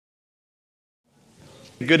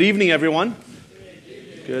Good evening, everyone.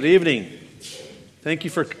 Good evening. Thank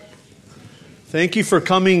you for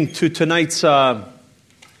coming to tonight's sermon.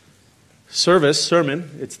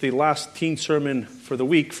 It's the last teen sermon for the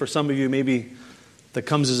week. For some of you, maybe that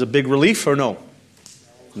comes as a big relief, or no?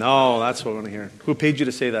 No, that's what I want to hear. Who paid you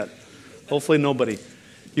to say that? Hopefully nobody.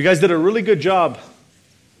 You guys did a really good job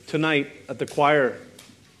tonight at the choir.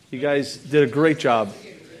 You guys did a great job.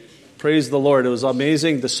 Praise the Lord. It was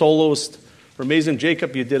amazing. The solos were amazing.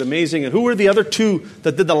 Jacob, you did amazing. And who were the other two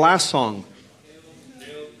that did the last song?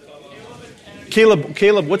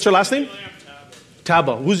 Caleb, what's your last name?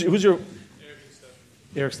 Taba. Who's your?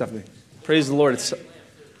 Eric Stephanie. Praise the Lord.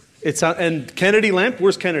 It's and Kennedy Lamp.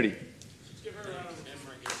 Where's Kennedy?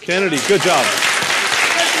 Kennedy, good job.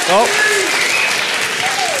 Oh,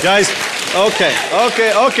 guys. Okay.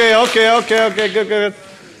 Good.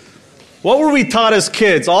 What were we taught as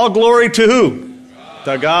kids? All glory to who?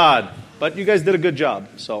 To God. But you guys did a good job.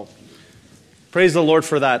 So, praise the Lord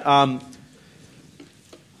for that.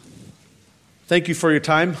 Thank you for your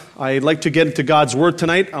time. I'd like to get into God's Word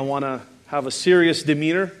tonight. I want to have a serious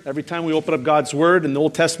demeanor. Every time we open up God's Word in the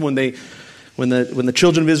Old Testament, when the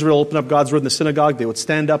children of Israel opened up God's Word in the synagogue, they would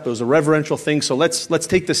stand up. It was a reverential thing. So let's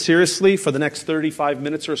take this seriously for the next 35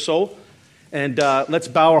 minutes or so. And let's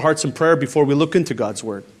bow our hearts in prayer before we look into God's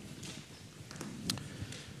Word.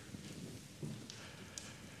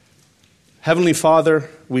 Heavenly Father,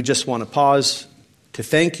 we just want to pause to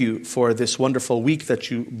thank you for this wonderful week that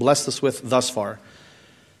you blessed us with thus far.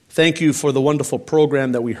 Thank you for the wonderful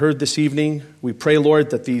program that we heard this evening. We pray, Lord,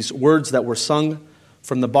 that these words that were sung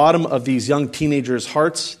from the bottom of these young teenagers'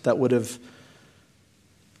 hearts that would have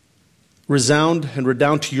resound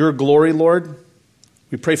to your glory, Lord.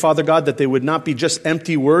 We pray, Father God, that they would not be just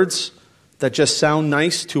empty words that just sound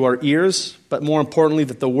nice to our ears, but more importantly,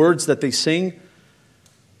 that the words that they sing,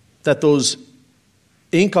 that those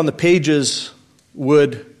ink on the pages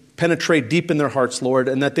would penetrate deep in their hearts, Lord,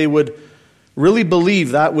 and that they would really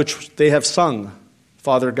believe that which they have sung,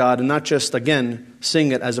 Father God, and not just, again,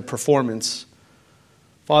 sing it as a performance.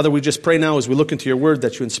 Father, we just pray now as we look into your word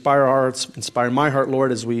that you inspire our hearts, inspire my heart,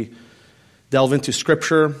 Lord, as we delve into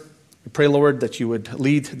Scripture. We pray, Lord, that you would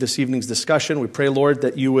lead this evening's discussion. We pray, Lord,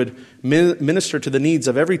 that you would minister to the needs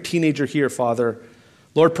of every teenager here, Father.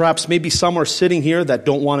 Lord, perhaps maybe some are sitting here that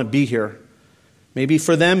don't want to be here. Maybe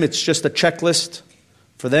for them it's just a checklist.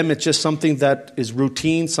 For them it's just something that is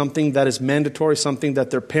routine, something that is mandatory, something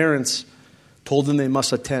that their parents told them they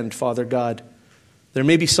must attend, Father God. There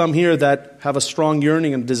may be some here that have a strong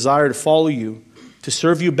yearning and desire to follow you, to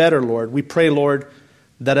serve you better, Lord. We pray, Lord,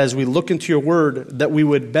 that as we look into your word, that we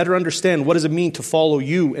would better understand what does it mean to follow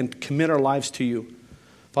you and commit our lives to you.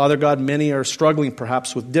 Father God, many are struggling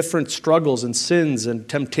perhaps with different struggles and sins and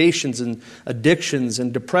temptations and addictions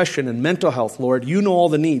and depression and mental health, Lord. You know all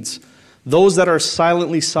the needs. Those that are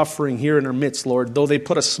silently suffering here in our midst, Lord, though they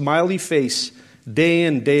put a smiley face day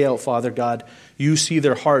in, day out, Father God, you see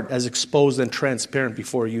their heart as exposed and transparent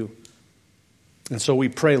before you. And so we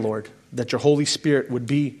pray, Lord, that your Holy Spirit would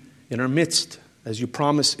be in our midst, as you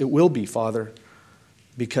promise it will be, Father,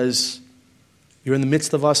 because you're in the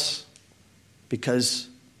midst of us, because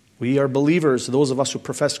we are believers, those of us who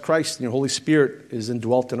profess Christ, and your Holy Spirit is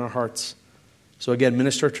indwelt in our hearts. So again,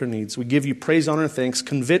 minister to our needs. We give you praise, honor, and thanks.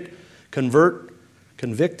 Convict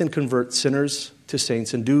and convert sinners to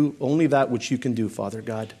saints, and do only that which you can do, Father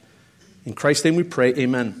God. In Christ's name we pray,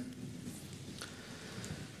 amen.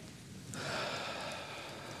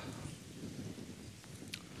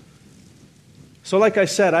 So like I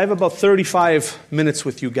said, I have about 35 minutes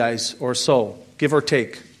with you guys or so, give or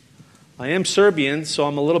take. I am Serbian, so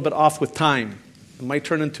I'm a little bit off with time. It might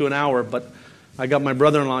turn into an hour, but I got my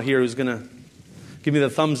brother-in-law here who's going to give me the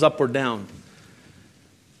thumbs up or down.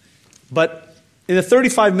 But in the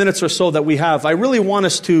 35 minutes or so that we have, I really want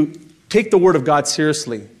us to take the Word of God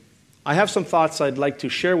seriously. I have some thoughts I'd like to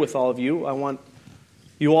share with all of you. I want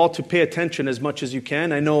you all to pay attention as much as you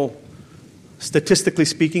can. I know, statistically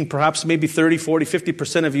speaking, perhaps maybe 30, 40,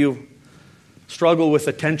 50% of you struggle with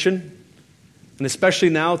attention. And especially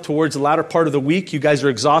now, towards the latter part of the week, you guys are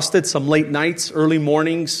exhausted. Some late nights, early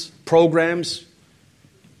mornings, programs,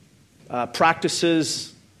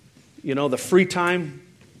 practices, the free time,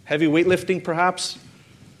 heavy weightlifting perhaps,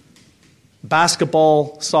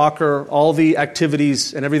 basketball, soccer, all the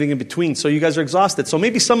activities and everything in between. So you guys are exhausted. So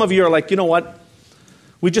maybe some of you are like, you know what?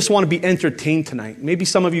 We just want to be entertained tonight. Maybe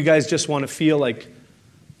some of you guys just want to feel like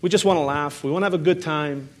we just want to laugh. We want to have a good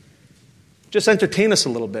time. Just entertain us a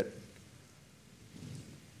little bit.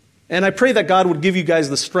 And I pray that God would give you guys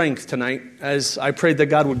the strength tonight, as I prayed that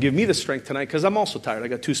God would give me the strength tonight, because I'm also tired. I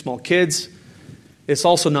got 2 small kids. It's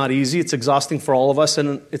also not easy. It's exhausting for all of us.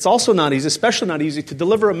 And it's also not easy, especially not easy, to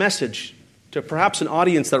deliver a message to perhaps an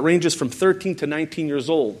audience that ranges from 13 to 19 years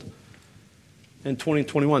old in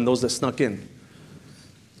 2021, those that snuck in.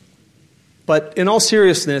 But in all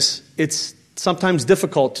seriousness, it's sometimes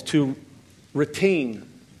difficult to retain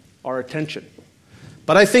our attention.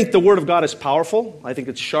 But I think the Word of God is powerful. I think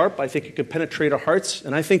it's sharp. I think it can penetrate our hearts.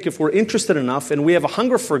 And I think if we're interested enough and we have a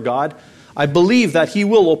hunger for God, I believe that He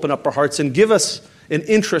will open up our hearts and give us an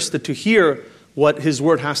interest to hear what His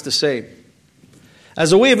Word has to say.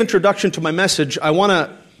 As a way of introduction to my message, I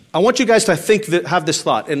want you guys to have this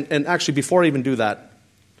thought. And actually, before I even do that,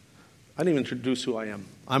 I didn't even introduce who I am.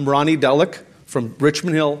 I'm Roni from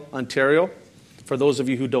Richmond Hill, Ontario, for those of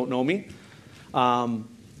you who don't know me. I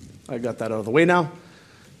got that out of the way now.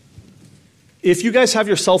 If you guys have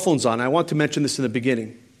your cell phones on, I want to mention this in the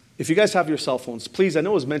beginning. If you guys have your cell phones, please, I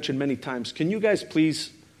know it was mentioned many times, can you guys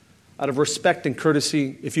please, out of respect and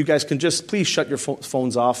courtesy, if you guys can just please shut your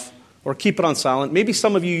phones off or keep it on silent. Maybe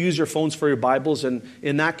some of you use your phones for your Bibles, and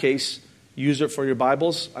in that case, use it for your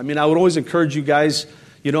Bibles. I mean, I would always encourage you guys,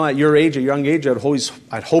 at your age, a young age,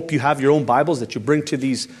 I'd hope you have your own Bibles that you bring to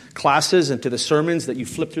these classes and to the sermons, that you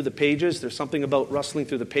flip through the pages. There's something about rustling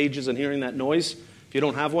through the pages and hearing that noise. If you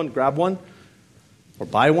don't have one, grab one or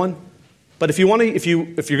buy one. But if you're going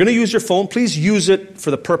to use your phone, please use it for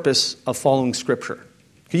the purpose of following Scripture.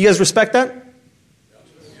 Can you guys respect that?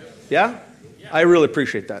 Yeah? I really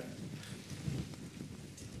appreciate that.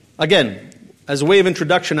 Again, as a way of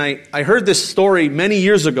introduction, I heard this story many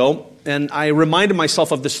years ago, and I reminded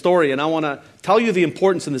myself of this story, and I want to tell you the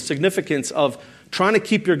importance and the significance of trying to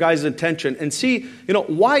keep your guys' attention and see,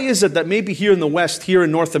 why is it that maybe here in the West, here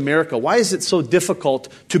in North America, why is it so difficult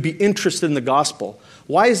to be interested in the gospel?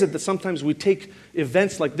 Why is it that sometimes we take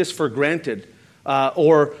events like this for granted,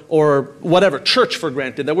 or whatever, church for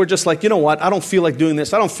granted, that we're just like, I don't feel like doing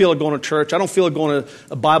this. I don't feel like going to church. I don't feel like going to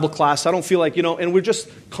a Bible class. I don't feel like, and we're just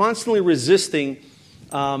constantly resisting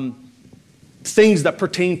things that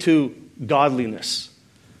pertain to godliness.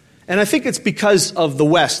 And I think it's because of the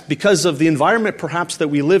West, because of the environment perhaps that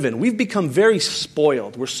we live in. We've become very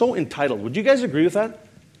spoiled. We're so entitled. Would you guys agree with that?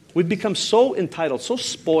 We've become so entitled, so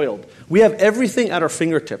spoiled. We have everything at our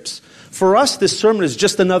fingertips. For us, this sermon is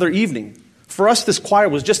just another evening. For us, this choir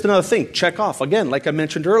was just another thing. Check off. Again, like I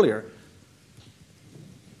mentioned earlier.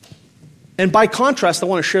 And by contrast, I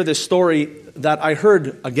want to share this story that I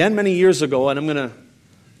heard again many years ago, and I'm going to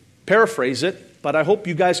paraphrase it, but I hope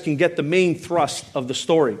you guys can get the main thrust of the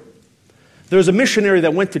story. There's a missionary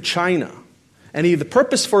that went to China, and the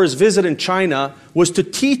purpose for his visit in China was to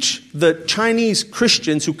teach the Chinese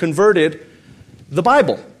Christians who converted the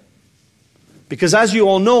Bible. Because as you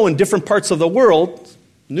all know, in different parts of the world,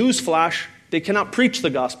 newsflash, they cannot preach the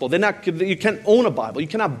gospel. You can't own a Bible. You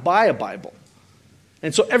cannot buy a Bible.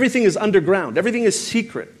 And so everything is underground. Everything is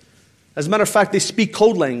secret. As a matter of fact, they speak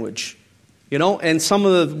code language. And some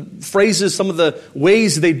of the phrases, some of the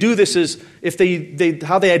ways they do this is,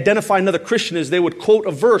 how they identify another Christian is they would quote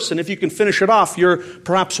a verse, and if you can finish it off, you're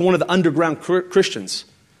perhaps one of the underground Christians.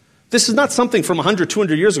 This is not something from 100,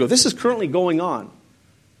 200 years ago. This is currently going on.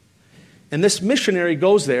 And this missionary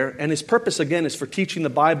goes there, and his purpose, again, is for teaching the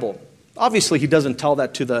Bible. Obviously, he doesn't tell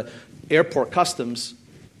that to the airport customs,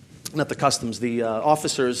 the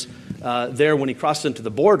officers there when he crosses into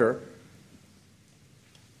the border.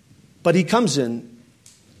 But he comes in,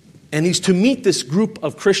 and he's to meet this group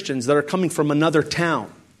of Christians that are coming from another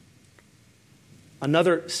town,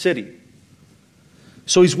 another city.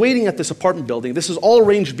 So he's waiting at this apartment building. This is all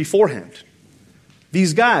arranged beforehand.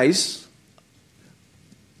 These guys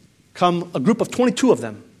come, a group of 22 of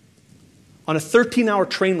them, on a 13-hour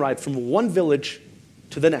train ride from one village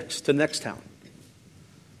to the next town.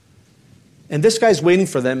 And this guy's waiting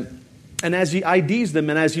for them. And as he IDs them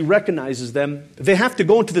and as he recognizes them, they have to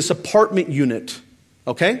go into this apartment unit,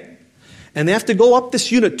 okay? And they have to go up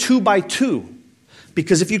this unit 2 by 2.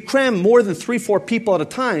 Because if you cram more than 3-4 people at a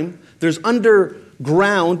time, there's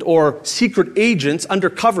underground or secret agents,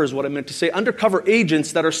 undercover is what I meant to say, undercover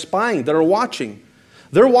agents that are spying, that are watching.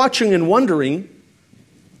 They're watching and wondering,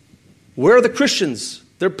 where are the Christians?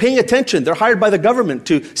 They're paying attention. They're hired by the government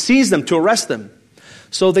to seize them, to arrest them.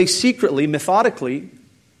 So they secretly, methodically,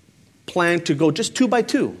 plan to go just 2 by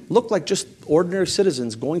 2, look like just ordinary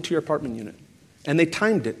citizens going to your apartment unit. And they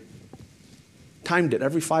timed it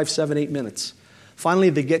every 5, 7, 8 minutes. Finally,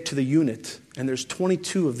 they get to the unit, and there's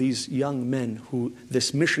 22 of these young men who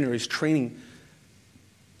this missionary is training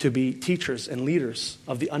to be teachers and leaders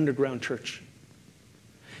of the underground church.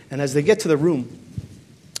 And as they get to the room,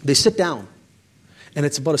 they sit down, and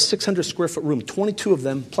it's about a 600 square foot room, 22 of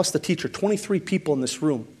them plus the teacher, 23 people in this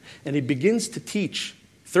room. And he begins to teach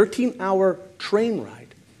 13-hour train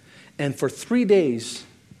ride. And for 3 days,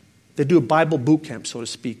 they do a Bible boot camp, so to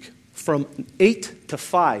speak, from 8 to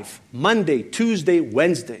 5, Monday, Tuesday,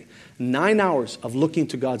 Wednesday. 9 hours of looking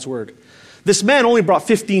to God's Word. This man only brought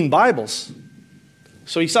 15 Bibles.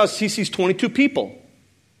 So he sees 22 people.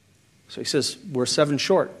 So he says, we're 7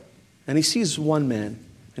 short. And he sees one man,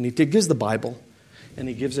 and he gives the Bible, and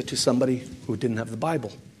he gives it to somebody who didn't have the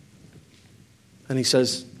Bible. And he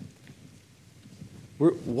says,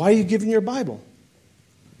 why are you giving your Bible?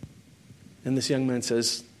 And this young man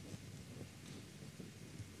says,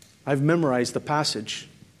 I've memorized the passage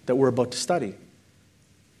that we're about to study.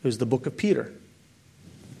 It was the book of Peter.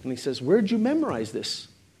 And he says, where did you memorize this?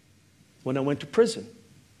 When I went to prison.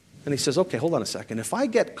 And he says, okay, hold on a second. If I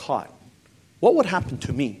get caught, what would happen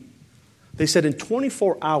to me? They said in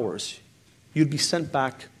 24 hours, you'd be sent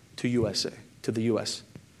back to the U.S.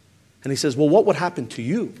 And he says, well, what would happen to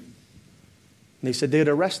you? And they said they'd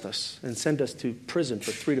arrest us and send us to prison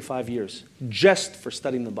for 3 to 5 years just for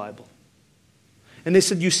studying the Bible. And they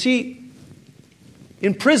said, you see,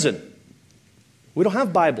 in prison, we don't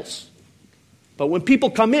have Bibles. But when people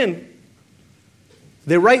come in,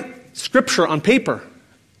 they write scripture on paper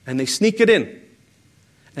and they sneak it in.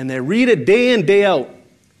 And they read it day in, day out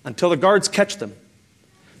until the guards catch them.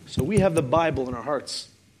 So we have the Bible in our hearts.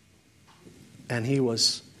 And he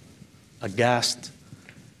was aghast.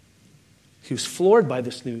 He was floored by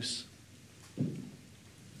this news.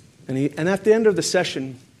 And at the end of the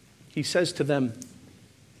session, he says to them,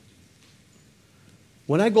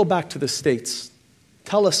 when I go back to the States,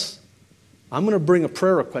 tell us, I'm going to bring a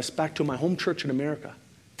prayer request back to my home church in America.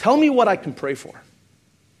 Tell me what I can pray for.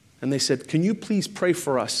 And they said, can you please pray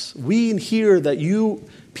for us? We hear that you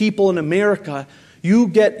people in America, you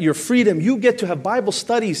get your freedom. You get to have Bible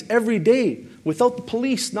studies every day without the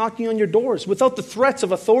police knocking on your doors, without the threats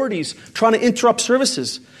of authorities trying to interrupt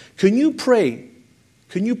services. Can you pray?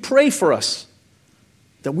 Can you pray for us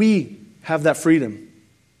that we have that freedom?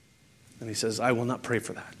 And he says, I will not pray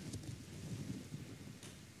for that.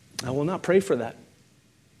 I will not pray for that.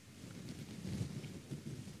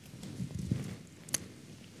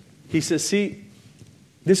 He says, see,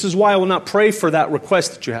 this is why I will not pray for that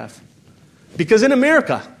request that you have. Because in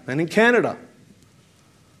America and in Canada,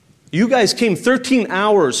 you guys came 13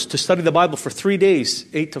 hours to study the Bible for 3 days,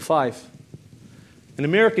 8 to 5. In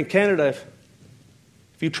America and Canada,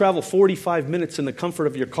 if you travel 45 minutes in the comfort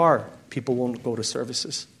of your car, people won't go to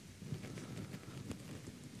services.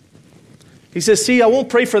 He says, see, I won't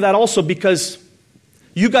pray for that also because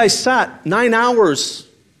you guys sat 9 hours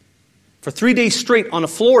for 3 days straight on a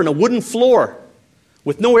floor, in a wooden floor,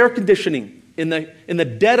 with no air conditioning, in the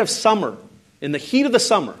dead of summer, in the heat of the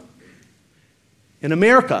summer, in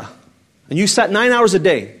America. And you sat 9 hours a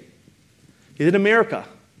day. In America,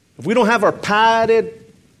 if we don't have our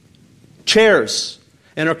padded chairs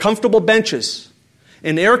and our comfortable benches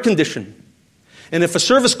and air conditioning, and if a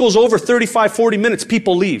service goes over 35, 40 minutes,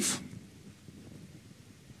 people leave.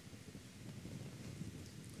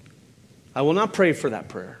 I will not pray for that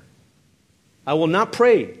prayer. I will not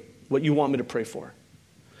pray what you want me to pray for.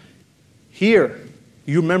 Here,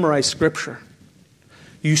 you memorize Scripture.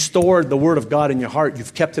 You store the Word of God in your heart.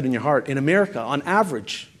 You've kept it in your heart. In America, on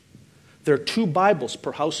average, there are 2 Bibles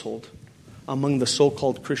per household among the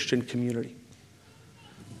so-called Christian community.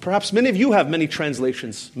 Perhaps many of you have many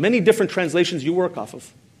translations, many different translations you work off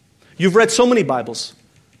of. You've read so many Bibles.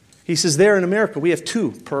 He says there in America, we have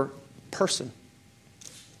 2 per person.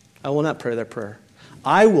 I will not pray that prayer.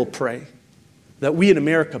 I will pray that we in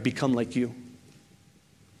America become like you.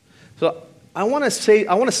 So I want to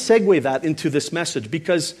segue that into this message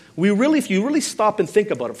because if you really stop and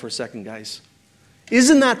think about it for a second, guys,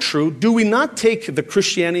 isn't that true? Do we not take the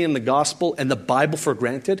Christianity and the gospel and the Bible for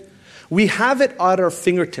granted? We have it at our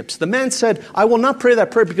fingertips. The man said, I will not pray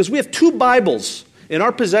that prayer because we have 2 Bibles in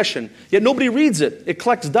our possession, yet nobody reads it. It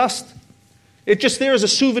collects dust. It's just there as a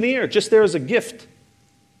souvenir, just there as a gift.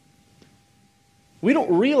 We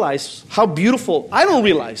don't realize how beautiful. I don't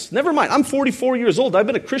realize. Never mind. I'm 44 years old. I've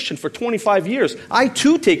been a Christian for 25 years. I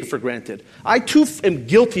too take it for granted. I too am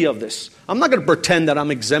guilty of this. I'm not going to pretend that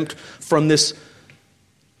I'm exempt from this.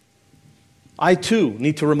 I too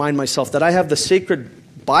need to remind myself that I have the sacred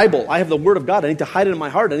Bible. I have the Word of God. I need to hide it in my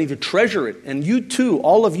heart. I need to treasure it. And you too,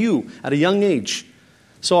 all of you, at a young age.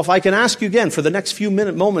 So if I can ask you again for the next few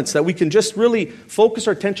moments that we can just really focus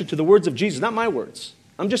our attention to the words of Jesus, not my words.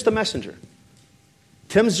 I'm just a messenger.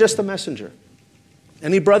 Tim's just a messenger.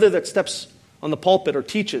 Any brother that steps on the pulpit or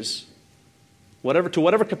teaches, to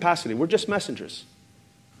whatever capacity, we're just messengers.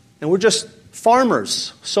 And we're just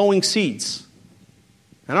farmers sowing seeds.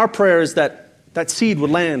 And our prayer is that that seed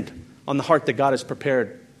would land on the heart that God has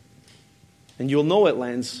prepared. And you'll know it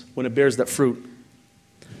lands when it bears that fruit.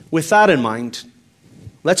 With that in mind,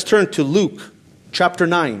 let's turn to Luke chapter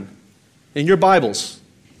 9 in your Bibles.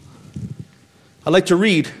 I'd like to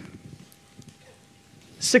read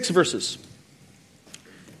 6 verses.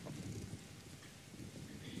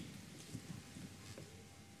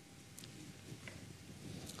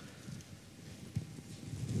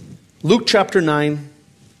 Luke chapter 9,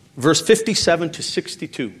 verse 57 to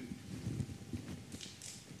 62.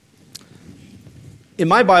 In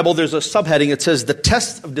my Bible, there's a subheading. It says, the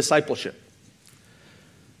test of discipleship.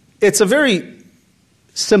 It's a very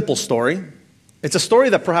simple story. It's a story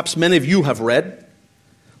that perhaps many of you have read.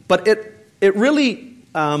 But it really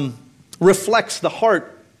reflects the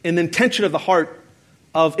heart and the intention of the heart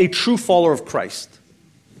of a true follower of Christ.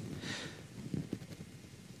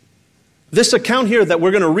 This account here that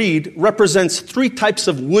we're going to read represents 3 types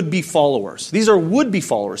of would-be followers. These are would-be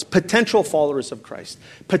followers, potential followers of Christ,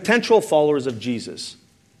 potential followers of Jesus.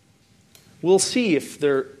 We'll see if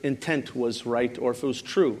their intent was right or if it was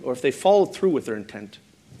true or if they followed through with their intent.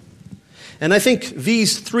 And I think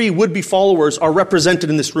these 3 would-be followers are represented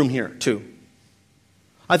in this room here too.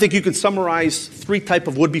 I think you can summarize 3 types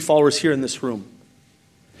of would-be followers here in this room.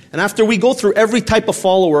 And after we go through every type of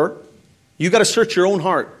follower, you got to search your own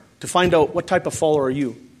heart to find out what type of follower are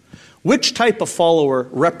you. Which type of follower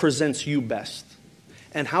represents you best?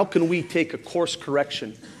 And how can we take a course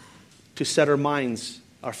correction to set our minds,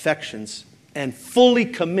 our affections, and fully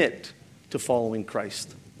commit to following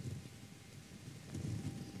Christ?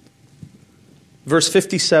 Verse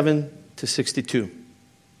 57 to 62.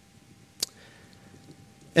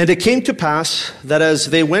 And it came to pass that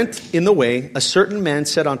as they went in the way, a certain man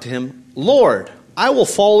said unto him, Lord, I will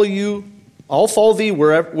follow you. I'll follow thee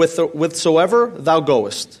whithersoever thou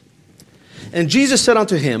goest. And Jesus said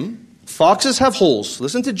unto him, Foxes have holes.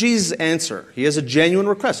 Listen to Jesus' answer. He has a genuine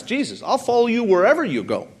request. Jesus, I'll follow you wherever you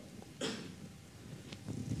go.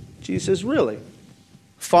 Jesus says, really?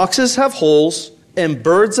 Foxes have holes, and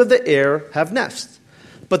birds of the air have nests.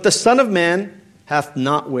 But the Son of Man hath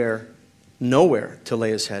nowhere to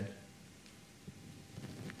lay his head.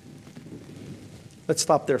 Let's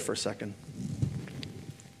stop there for a second.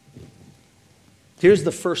 Here's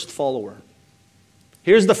the first follower.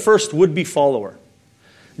 Here's the first would-be follower.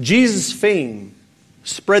 Jesus' fame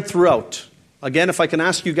spread throughout. Again, if I can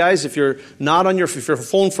ask you guys, if you're not on your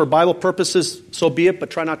phone for Bible purposes, so be it, but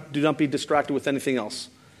do not be distracted with anything else.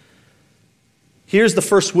 Here's the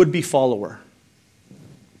first would-be follower.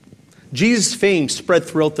 Jesus' fame spread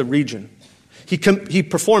throughout the region. He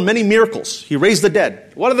performed many miracles. He raised the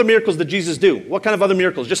dead. What other miracles did Jesus do? What kind of other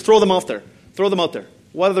miracles? Just throw them out there. Throw them out there.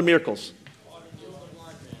 What other miracles?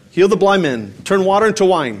 Heal the blind man. Turn water into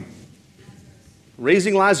wine.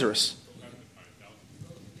 Raising Lazarus.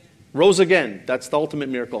 Rose again. That's the ultimate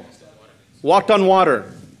miracle. Walked on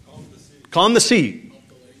water. Calmed the sea.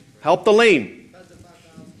 Helped the lame.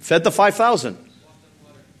 Fed the 5,000.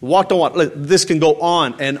 Walked on water. This can go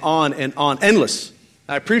on and on and on. Endless.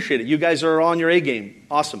 I appreciate it. You guys are on your A game.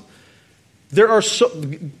 Awesome.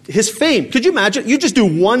 His fame. Could you imagine? You just do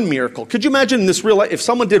one miracle. Could you imagine in this real life, if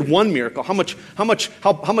someone did one miracle, how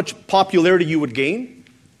much popularity you would gain?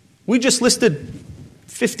 We just listed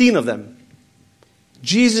 15 of them.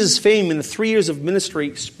 Jesus' fame in the 3 years of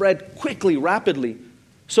ministry spread quickly, rapidly.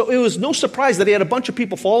 So it was no surprise that he had a bunch of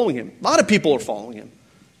people following him. A lot of people are following him.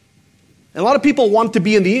 And a lot of people want to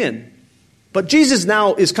be in the inn. But Jesus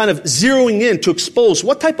now is kind of zeroing in to expose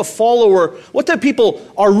what type of follower, what type of people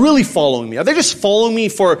are really following me. Are they just following me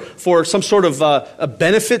for some sort of a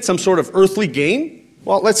benefit, some sort of earthly gain?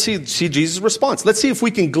 Well, let's see Jesus' response. Let's see if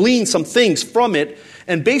we can glean some things from it.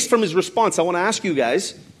 And based from his response, I want to ask you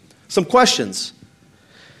guys some questions.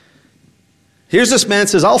 Here's this man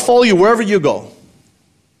says, I'll follow you wherever you go.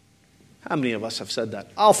 How many of us have said that?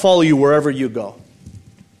 I'll follow you wherever you go.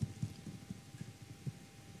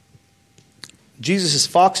 Jesus says,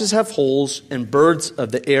 foxes have holes and birds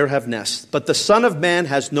of the air have nests, but the Son of Man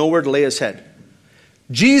has nowhere to lay his head.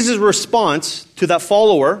 Jesus' response to that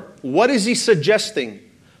follower, what is he suggesting?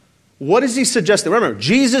 What is he suggesting? Remember,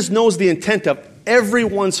 Jesus knows the intent of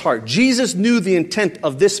everyone's heart. Jesus knew the intent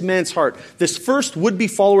of this man's heart. This first would-be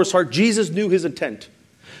follower's heart, Jesus knew his intent.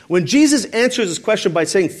 When Jesus answers this question by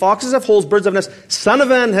saying, foxes have holes, birds have nests, Son of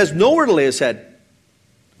Man has nowhere to lay his head.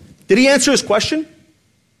 Did he answer his question?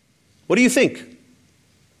 What do you think?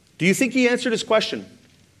 Do you think he answered his question?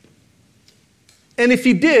 And if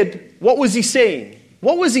he did, what was he saying?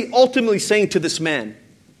 What was he ultimately saying to this man?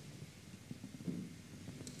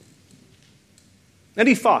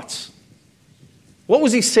 Any thoughts? What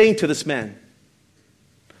was he saying to this man?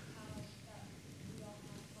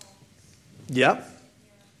 Yeah.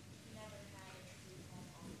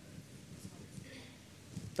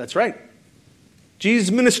 That's right.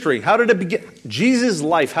 Jesus' ministry, how did it begin? Jesus'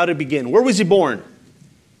 life, how did it begin? Where was he born?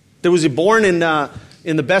 Was he born in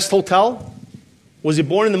the best hotel? Was he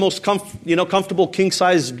born in the most comfortable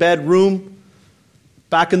king-size bedroom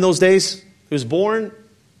back in those days? He was born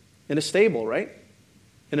in a stable, right?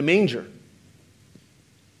 In a manger.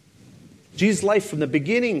 Jesus' life from the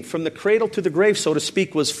beginning, from the cradle to the grave, so to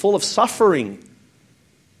speak, was full of suffering.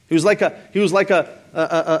 He was like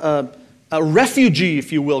a refugee,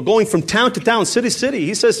 if you will, going from town to town, city to city.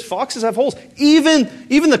 He says foxes have holes. Even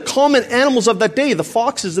the common animals of that day, the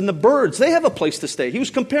foxes and the birds, they have a place to stay. He was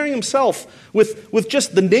comparing himself with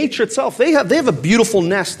just the nature itself. They have a beautiful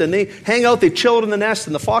nest, and they hang out, they chill out in the nest,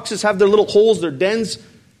 and the foxes have their little holes, their dens.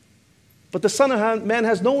 But the Son of Man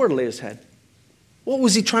has nowhere to lay his head. What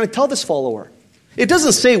was he trying to tell this follower? It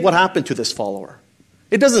doesn't say what happened to this follower.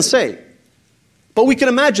 It doesn't say. But we can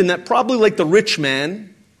imagine that probably like the rich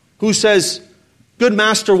man who says, "Good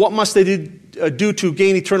master, what must I do to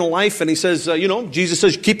gain eternal life?" And he says, Jesus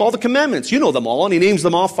says, "Keep all the commandments." You know them all. And he names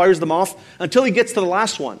them off, fires them off, until he gets to the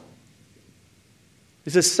last one.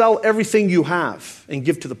 He says, "Sell everything you have and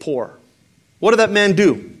give to the poor." What did that man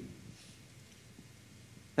do?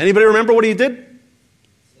 Anybody remember what he did?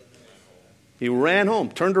 He ran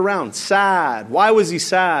home, turned around, sad. Why was he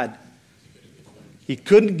sad? He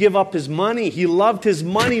couldn't give up his money. He loved his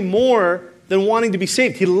money more than wanting to be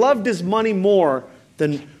saved. He loved his money more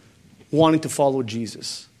than wanting to follow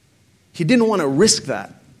Jesus. He didn't want to risk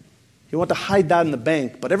that. He wanted to hide that in the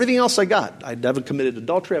bank. But everything else I got. I haven't committed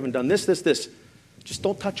adultery. I haven't done this. Just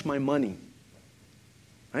don't touch my money.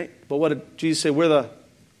 Right? But what did Jesus say? Where the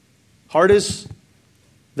heart is,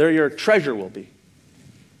 there your treasure will be.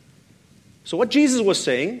 So what Jesus was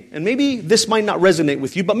saying, and maybe this might not resonate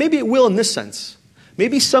with you, but maybe it will in this sense.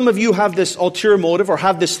 Maybe some of you have this ulterior motive or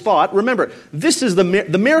have this thought. Remember, this is the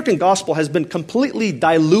American gospel has been completely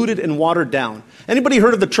diluted and watered down. Anybody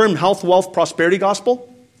heard of the term health, wealth, prosperity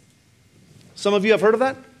gospel? Some of you have heard of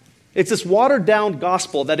that? It's this watered down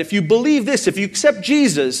gospel that if you believe this, if you accept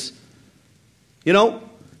Jesus, you're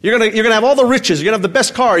gonna have all the riches, you're gonna have the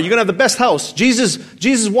best car, you're gonna have the best house.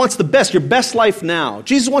 Jesus wants the best, your best life now.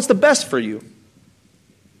 Jesus wants the best for you.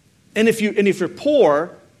 And if you're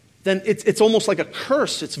poor, then it's almost like a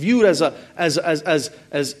curse. It's viewed as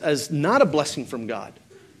not a blessing from God.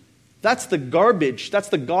 That's the garbage. That's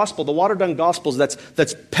the gospel, the watered down gospels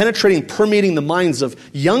that's penetrating, permeating the minds of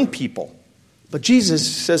young people. But Jesus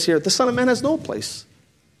says here, the Son of Man has no place.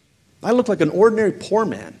 I look like an ordinary poor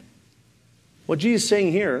man. What Jesus is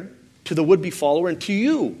saying here to the would-be follower and to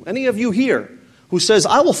you, any of you here, who says,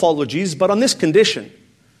 I will follow Jesus, but on this condition,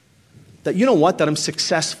 that that I'm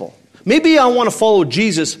successful. Maybe I want to follow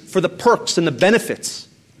Jesus for the perks and the benefits.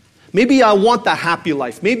 Maybe I want the happy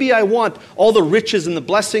life. Maybe I want all the riches and the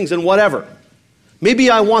blessings and whatever. Maybe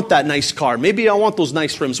I want that nice car. Maybe I want those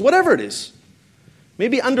nice rims. Whatever it is.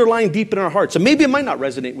 Maybe underlying deep in our hearts. And maybe it might not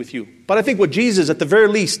resonate with you. But I think what Jesus at the very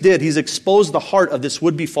least did, he's exposed the heart of this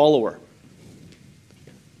would-be follower.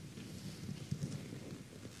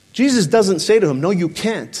 Jesus doesn't say to him, no, you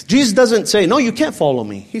can't. Jesus doesn't say, no, you can't follow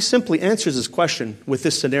me. He simply answers his question with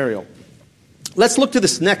this scenario. Let's look to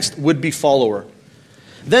this next would-be follower.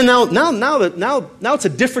 Then now it's a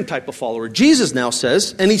different type of follower. Jesus now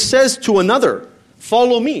says, and he says to another,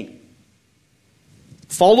 follow me.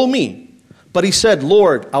 Follow me. But he said,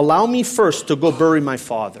 Lord, allow me first to go bury my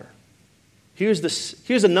father. Here's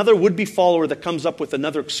another would-be follower that comes up with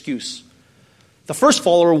another excuse. The first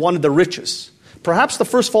follower wanted the riches. Perhaps the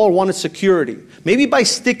first follower wanted security. Maybe by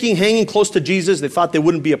hanging close to Jesus, they thought they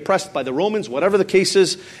wouldn't be oppressed by the Romans, whatever the case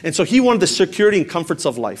is. And so he wanted the security and comforts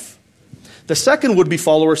of life. The second would-be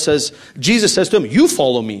follower says, Jesus says to him, you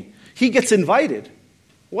follow me. He gets invited.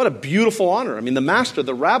 What a beautiful honor. I mean, the master,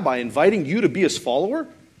 the rabbi, inviting you to be his follower.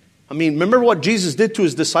 I mean, remember what Jesus did to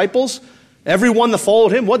his disciples? Everyone that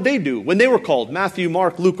followed him, what'd they do when they were called? Matthew,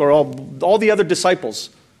 Mark, Luke, or all the other disciples.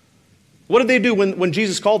 What did they do when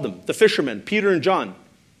Jesus called them? The fishermen, Peter and John.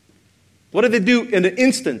 What did they do in an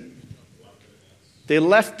instant? They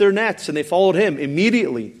left their nets and they followed him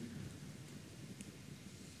immediately.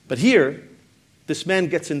 But here, this man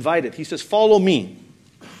gets invited. He says, follow me.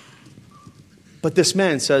 But this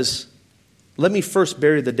man says, let me first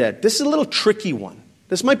bury the dead. This is a little tricky one.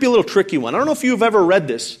 This might be a little tricky one. I don't know if you've ever read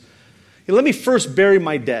this. Let me first bury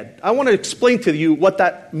my dead. I want to explain to you what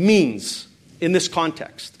that means in this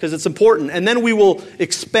context, because it's important. And then we will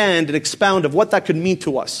expand and expound of what that could mean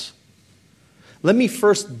to us. Let me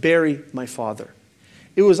first bury my father.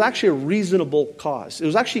 It was actually a reasonable cause. It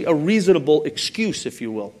was actually a reasonable excuse, if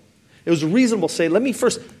you will. It was reasonable to say, let me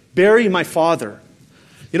first bury my father.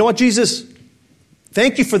 You know what, Jesus?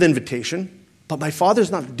 Thank you for the invitation, but my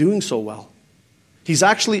father's not doing so well. He's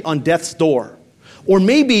actually on death's door. Or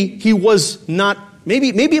maybe he was not, maybe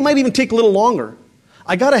it might even take a little longer.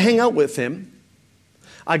 I got to hang out with him.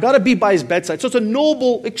 I got to be by his bedside. So it's a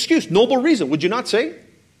noble excuse, noble reason, would you not say?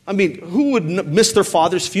 I mean, who would miss their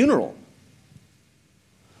father's funeral?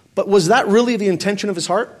 But was that really the intention of his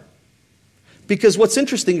heart? Because what's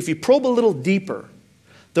interesting, if you probe a little deeper,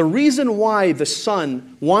 the reason why the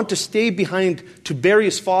son wanted to stay behind to bury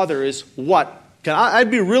his father is what?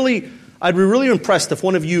 I'd be really impressed if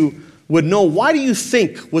one of you would know, why do you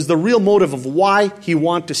think was the real motive of why he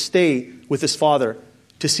wanted to stay with his father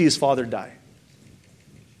to see his father die?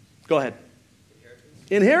 Go ahead.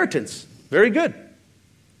 Inheritance. Very good.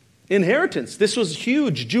 Inheritance. This was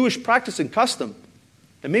huge Jewish practice and custom.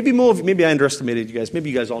 And maybe I underestimated you guys. Maybe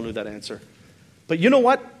you guys all knew that answer. But you know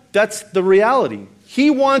what? That's the reality. He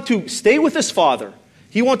wanted to stay with his father.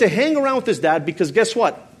 He wanted to hang around with his dad because guess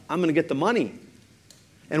what? I'm going to get the money.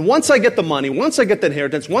 And once I get the money, once I get the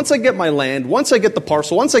inheritance, once I get my land, once I get the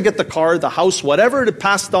parcel, once I get the car, the house, whatever it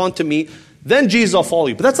passed on to me, then Jesus, I'll follow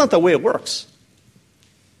you. But that's not the way it works.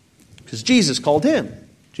 Because Jesus called him.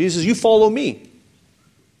 Jesus, you follow me.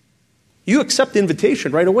 You accept the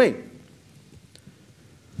invitation right away.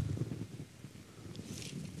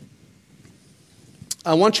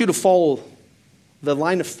 I want you to follow the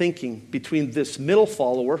line of thinking between this middle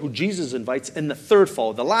follower who Jesus invites and the third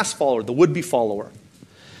follower, the last follower, the would-be follower.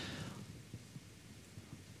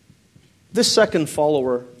 This second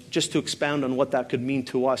follower, just to expound on what that could mean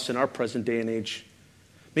to us in our present day and age,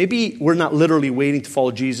 maybe we're not literally waiting to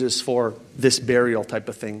follow Jesus for this burial type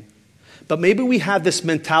of thing, but maybe we have this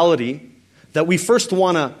mentality that we first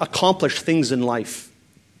want to accomplish things in life.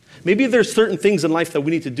 Maybe there's certain things in life that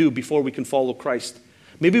we need to do before we can follow Christ.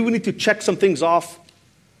 Maybe we need to check some things off,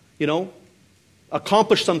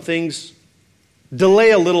 accomplish some things,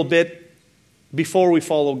 delay a little bit before we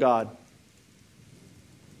follow God.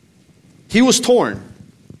 He was torn.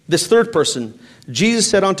 This third person, Jesus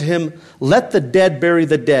said unto him, let the dead bury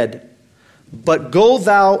the dead, but go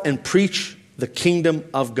thou and preach the kingdom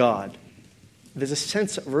of God. There's a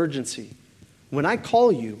sense of urgency. When I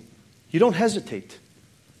call you, you don't hesitate.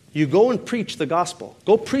 You go and preach the gospel.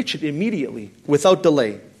 Go preach it immediately, without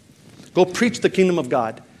delay. Go preach the kingdom of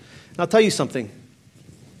God. And I'll tell you something.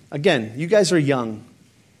 Again, you guys are young.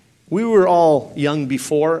 We were all young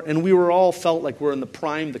before, and we were all felt like we're in the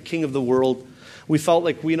prime, the king of the world. We felt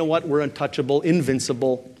like, we're untouchable,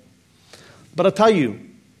 invincible. But I'll tell you,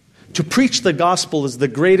 to preach the gospel is the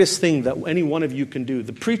greatest thing that any one of you can do.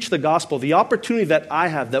 To preach the gospel, the opportunity that I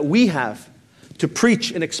have, that we have, to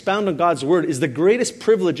preach and expound on God's word is the greatest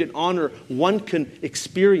privilege and honor one can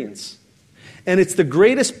experience. And it's the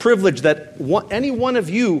greatest privilege that any one of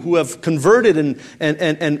you who have converted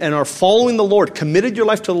and are following the Lord, committed your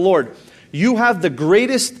life to the Lord, you have the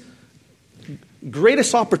greatest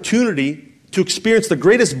opportunity to experience the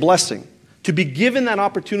greatest blessing, to be given that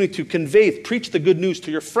opportunity to convey, preach the good news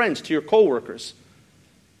to your friends, to your coworkers.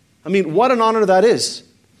 I mean, what an honor that is.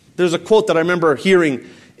 There's a quote that I remember hearing.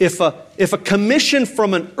 If a commission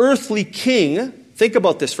from an earthly king, think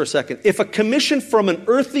about this for a second. If a commission from an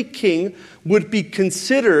earthly king would be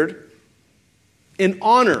considered an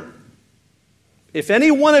honor, if any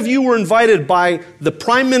one of you were invited by the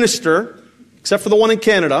prime minister, except for the one in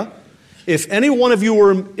Canada, if any one of you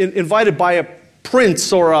were invited by a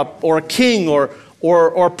prince or a king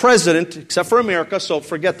or a president, except for America, so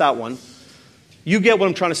forget that one, you get what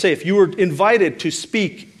I'm trying to say. If you were invited to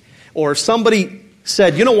speak, or somebody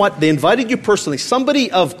said, you know what, they invited you personally,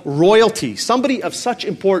 somebody of royalty, somebody of such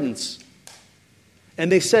importance,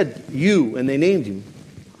 and they said, you, and they named you.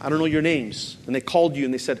 I don't know your names. And they called you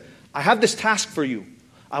and they said, I have this task for you.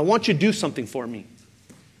 I want you to do something for me.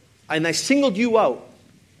 And I singled you out.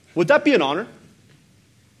 Would that be an honor?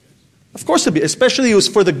 Of course it would be, especially it was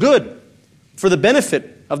for the good, for the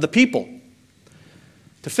benefit of the people.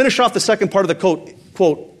 To finish off the second part of the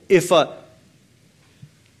quote, if a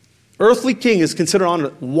earthly king is considered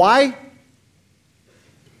honored, why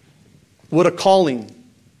would a calling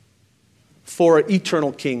for an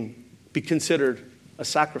eternal king be considered a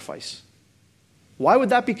sacrifice? Why would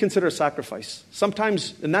that be considered a sacrifice?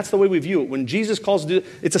 Sometimes, and that's the way we view it, when Jesus calls to do it,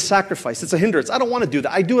 it's a sacrifice, it's a hindrance. I don't want to do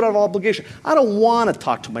that. I do it out of obligation. I don't want to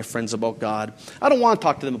talk to my friends about God. I don't want to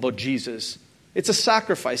talk to them about Jesus. It's a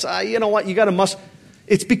sacrifice. You know what?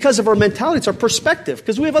 It's because of our mentality. It's our perspective.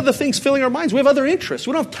 Because we have other things filling our minds. We have other interests.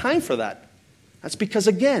 We don't have time for that. That's because,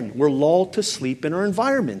 again, we're lulled to sleep in our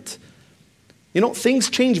environment. Things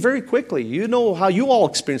change very quickly. You know how you all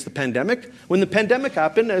experienced the pandemic. When the pandemic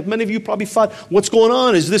happened, many of you probably thought, what's going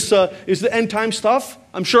on? Is the end time stuff?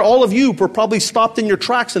 I'm sure all of you were probably stopped in your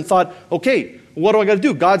tracks and thought, okay, what do I got to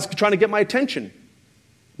do? God's trying to get my attention.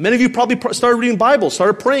 Many of you probably started reading Bibles,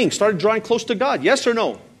 started praying, started drawing close to God. Yes or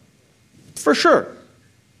no? For sure.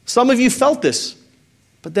 Some of you felt this.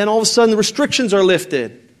 But then all of a sudden the restrictions are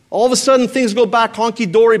lifted. All of a sudden things go back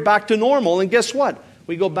honky-dory, back to normal. And guess what?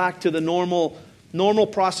 We go back to the normal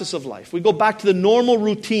process of life. We go back to the normal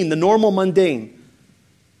routine, the normal mundane,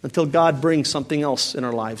 until God brings something else in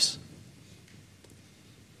our lives.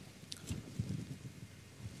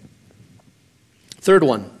 Third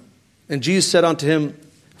one. And Jesus said unto him,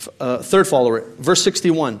 third follower, verse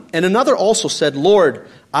 61, and another also said, Lord,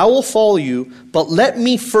 I will follow you, but let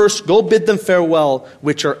me first go bid them farewell,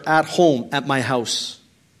 which are at home at my house.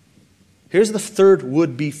 Here's the third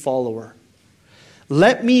would-be follower.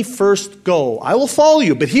 Let me first go. I will follow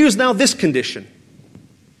you, but here's now this condition.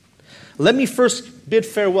 Let me first bid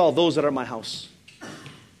farewell those that are at my house.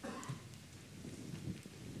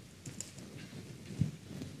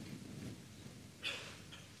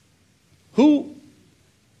 Who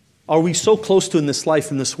are we so close to in this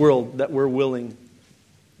life, in this world, that we're willing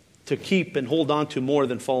to keep and hold on to more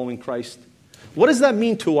than following Christ? What does that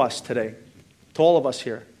mean to us today? To all of us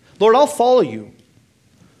here? Lord, I'll follow you.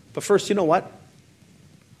 But first, you know what?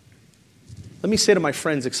 Let me say to my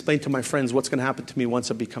friends, explain to my friends what's going to happen to me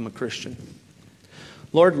once I become a Christian.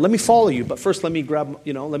 Lord, let me follow you, but first let me grab,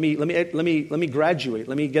 let me graduate,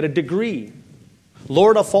 let me get a degree.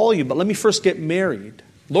 Lord, I'll follow you, but let me first get married.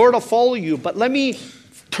 Lord, I'll follow you, but let me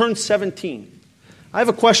turn 17. I have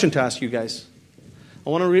a question to ask you guys.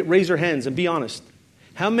 I want to raise your hands and be honest.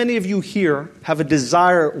 How many of you here have a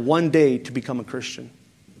desire one day to become a Christian?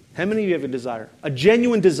 How many of you have a desire? A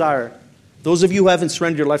genuine desire. Those of you who haven't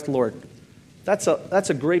surrendered your life to the Lord. That's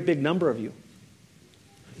a great big number of you.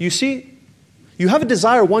 You see, you have a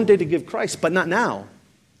desire one day to give Christ, but not now.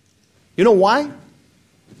 You know why?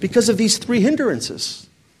 Because of these three hindrances.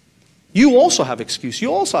 You also have excuse.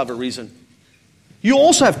 You also have a reason. You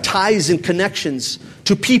also have ties and connections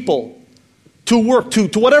to people, to work, to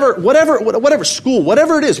whatever school,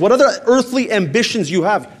 whatever it is, what other earthly ambitions you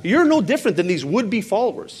have. You're no different than these would-be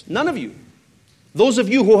followers. None of you. Those of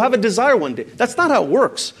you who have a desire one day. That's not how it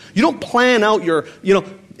works. You don't plan out your,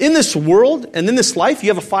 in this world and in this life,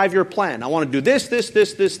 you have a 5-year plan. I want to do this, this,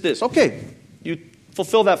 this, this, this. Okay, you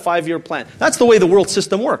fulfill that 5-year plan. That's the way the world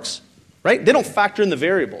system works, right? They don't factor in the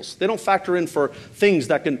variables. They don't factor in for things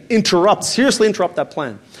that can seriously interrupt that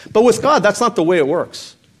plan. But with God, that's not the way it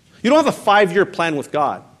works. You don't have a 5-year plan with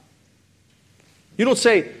God. You don't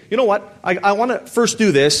say, you know what, I want to first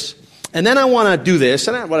do this, and then I want to do this,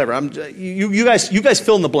 and whatever. You guys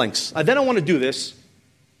fill in the blanks. Then I want to do this.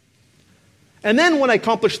 And then when I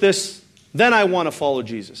accomplish this, then I want to follow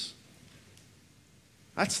Jesus.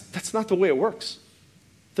 That's not the way it works.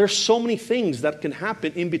 There's so many things that can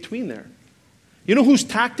happen in between there. You know whose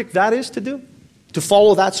tactic that is to do? To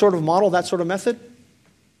follow that sort of model, that sort of method?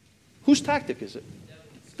 Whose tactic is it?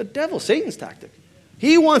 The devil, Satan's tactic.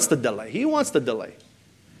 He wants the delay. He wants the delay.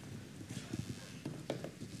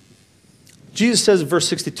 Jesus says in verse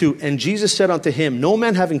 62, and Jesus said unto him, no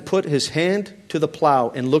man having put his hand to the plow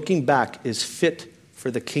and looking back is fit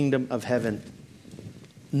for the kingdom of heaven.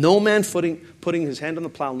 No man putting his hand on the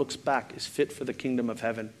plow and looks back is fit for the kingdom of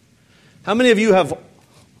heaven. How many of you have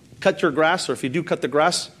cut your grass, or if you do cut the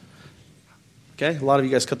grass? Okay, a lot of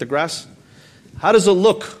you guys cut the grass. How does it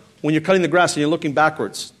look when you're cutting the grass and you're looking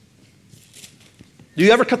backwards? Do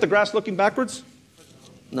you ever cut the grass looking backwards?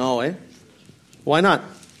 No, eh? Why not?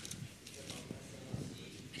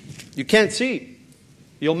 You can't see.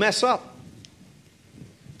 You'll mess up.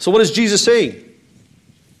 So what is Jesus saying?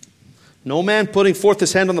 No man putting forth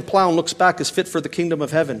his hand on the plow and looks back is fit for the kingdom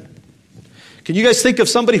of heaven. Can you guys think of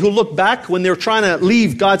somebody who looked back when they were trying to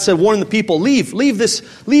leave? God said, warn the people, leave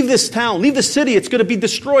this town, leave the city, it's going to be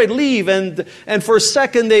destroyed, leave. And for a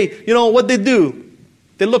second what'd they do?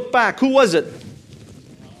 They looked back. Who was it?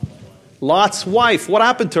 Lot's wife. What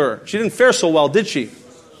happened to her? She didn't fare so well, did she?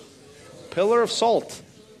 Pillar of salt.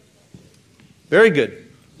 Very good.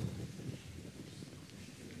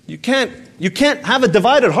 You can't have a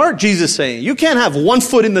divided heart, Jesus is saying. You can't have one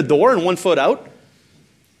foot in the door and one foot out.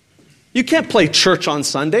 You can't play church on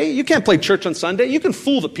Sunday. You can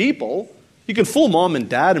fool the people. You can fool mom and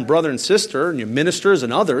dad and brother and sister and your ministers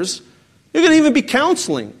and others. You're going to even be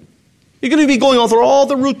counseling. You're going to be going through all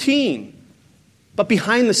the routine. But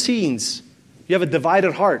behind the scenes, you have a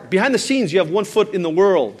divided heart. Behind the scenes, you have one foot in the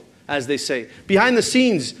world, as they say. Behind the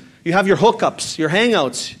scenes, you have your hookups, your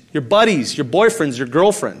hangouts, your buddies, your boyfriends, your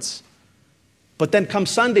girlfriends. But then come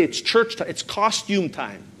Sunday, it's church time, it's costume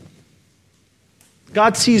time.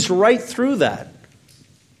 God sees right through that.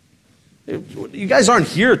 You guys aren't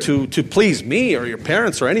here to please me or your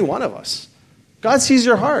parents or any one of us. God sees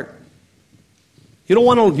your heart. You don't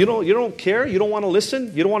want to. You don't care. You don't want to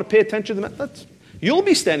listen. You don't want to pay attention to them. You'll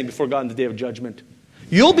be standing before God in the day of judgment.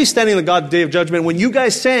 You'll be standing in the day of judgment when you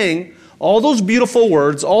guys sang all those beautiful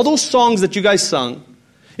words, all those songs that you guys sung.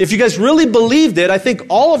 If you guys really believed it, I think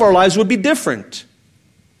all of our lives would be different.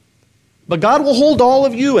 But God will hold all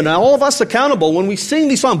of you and all of us accountable when we sing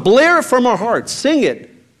these songs. Blare it from our hearts. Sing it.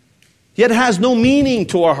 Yet it has no meaning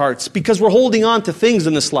to our hearts because we're holding on to things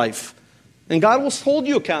in this life. And God will hold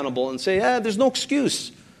you accountable and say, there's no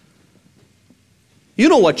excuse. You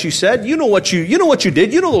know what you said. You know what you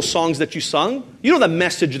did. You know those songs that you sung. You know the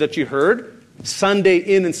message that you heard Sunday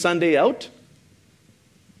in and Sunday out.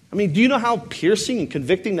 I mean, do you know how piercing and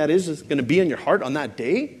convicting that is going to be in your heart on that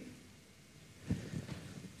day?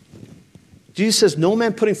 Jesus says, no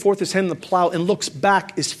man putting forth his hand in the plow and looks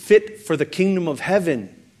back is fit for the kingdom of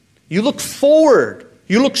heaven. You look forward.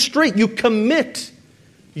 You look straight. You commit.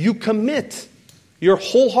 You commit your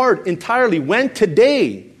whole heart entirely. When?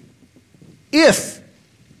 Today. If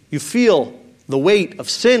you feel the weight of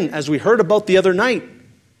sin, as we heard about the other night.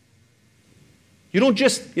 You don't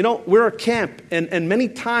just, we're at camp, and many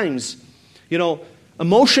times,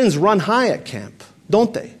 emotions run high at camp,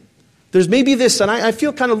 don't they? There's maybe this, and I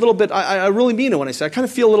feel kind of a little bit, I really mean it when I say, I kind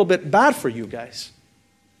of feel a little bit bad for you guys.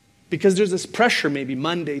 Because there's this pressure maybe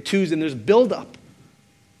Monday, Tuesday, and there's buildup.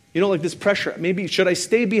 Like this pressure. Maybe, should I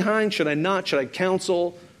stay behind? Should I not? Should I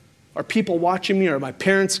counsel? Are people watching me? Are my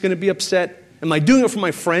parents going to be upset? Am I doing it for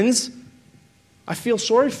my friends? I feel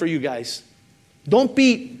sorry for you guys. Don't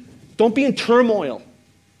be in turmoil.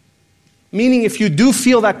 Meaning if you do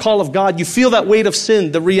feel that call of God, you feel that weight of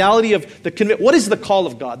sin, the reality of what is the call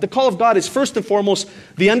of God? The call of God is first and foremost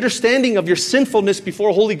the understanding of your sinfulness before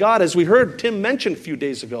a holy God, as we heard Tim mention a few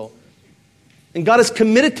days ago. And God is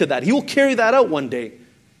committed to that. He will carry that out one day,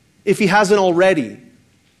 if He hasn't already.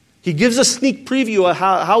 He gives a sneak preview of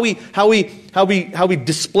how he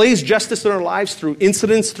displays justice in our lives through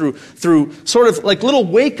incidents, through sort of like little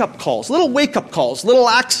wake-up calls, little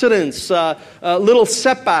accidents, little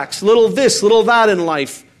setbacks, little this, little that in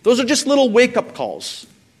life. Those are just little wake-up calls.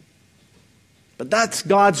 But that's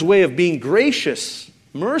God's way of being gracious,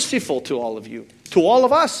 merciful to all of you, to all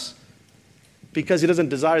of us. Because He doesn't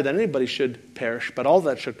desire that anybody should perish, but all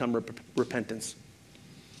that should come repentance.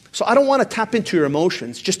 So I don't want to tap into your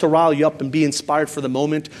emotions just to rile you up and be inspired for the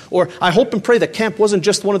moment. Or I hope and pray that camp wasn't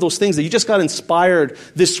just one of those things that you just got inspired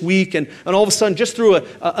this week and all of a sudden just through an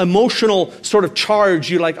emotional sort of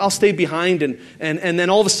charge, you're like, I'll stay behind. And then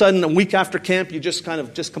all of a sudden a week after camp, you just kind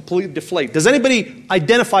of just completely deflate. Does anybody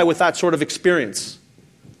identify with that sort of experience?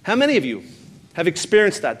 How many of you have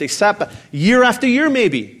experienced that? They sat year after year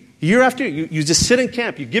maybe. Year after year, you just sit in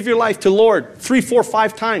camp. You give your life to the Lord 3, 4,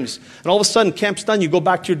 5 times. And all of a sudden, camp's done. You go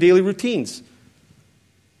back to your daily routines.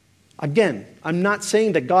 Again, I'm not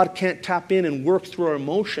saying that God can't tap in and work through our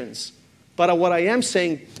emotions. But what I am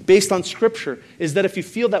saying, based on Scripture, is that if you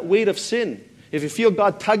feel that weight of sin, if you feel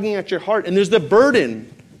God tugging at your heart, and there's the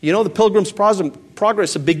burden, the Pilgrim's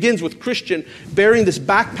Progress, it begins with Christian bearing this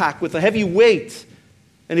backpack with a heavy weight.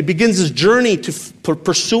 And he begins his journey to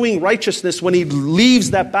pursuing righteousness when he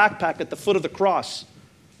leaves that backpack at the foot of the cross.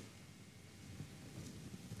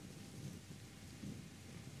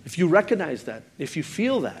 If you recognize that, if you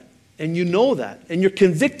feel that, and you know that, and you're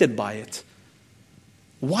convicted by it,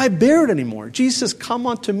 why bear it anymore? Jesus says, come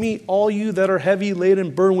unto me, all you that are heavy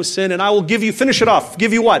laden, burdened with sin, and I will give you, finish it off,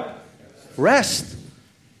 give you what? Rest.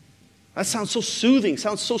 That sounds so soothing,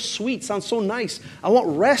 sounds so sweet, sounds so nice. I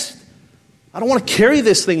want rest. I don't want to carry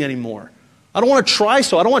this thing anymore. I don't want to try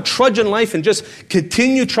so. I don't want to trudge in life and just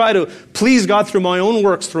continue try to please God through my own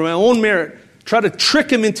works, through my own merit. Try to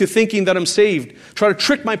trick Him into thinking that I'm saved. Try to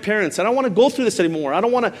trick my parents. I don't want to go through this anymore. I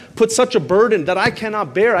don't want to put such a burden that I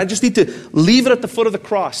cannot bear. I just need to leave it at the foot of the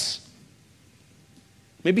cross.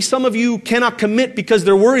 Maybe some of you cannot commit because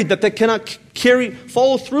they're worried that they cannot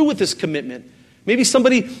follow through with this commitment. Maybe some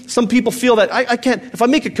people feel that I can't, if I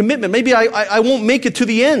make a commitment, maybe I won't make it to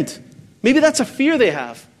the end. Maybe that's a fear they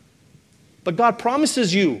have. But God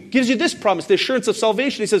promises you, gives you this promise, the assurance of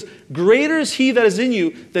salvation. He says, greater is He that is in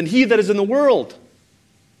you than he that is in the world.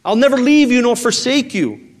 I'll never leave you nor forsake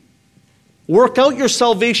you. Work out your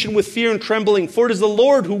salvation with fear and trembling, for it is the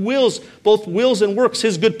Lord who both wills and works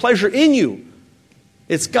His good pleasure in you.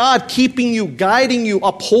 It's God keeping you, guiding you,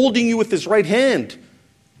 upholding you with His right hand.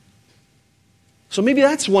 So maybe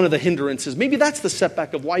that's one of the hindrances. Maybe that's the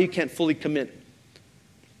setback of why you can't fully commit.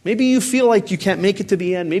 Maybe you feel like you can't make it to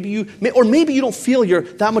the end. Maybe you don't feel you're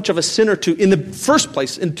that much of a sinner in the first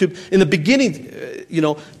place, in the beginning, you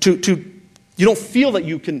don't feel that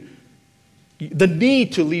you can, the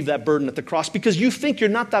need to leave that burden at the cross because you think you're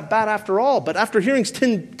not that bad after all. But after hearing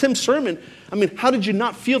Tim's sermon, how did you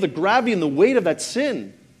not feel the gravity and the weight of that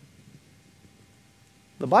sin?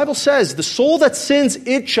 The Bible says, the soul that sins,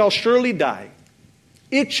 it shall surely die.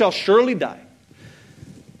 It shall surely die.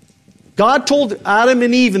 God told Adam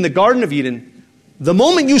and Eve in the Garden of Eden, the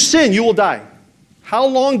moment you sin, you will die. How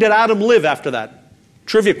long did Adam live after that?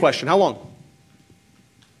 Trivia question, how long?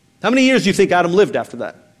 How many years do you think Adam lived after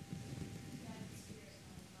that?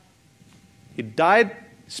 He died,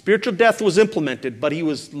 spiritual death was implemented, but he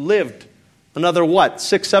lived another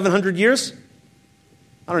 600-700 years?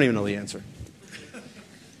 I don't even know the answer.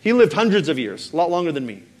 He lived hundreds of years, a lot longer than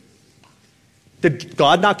me. Did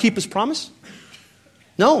God not keep his promise?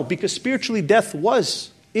 No, because spiritually death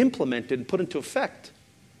was implemented and put into effect.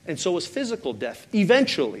 And so was physical death,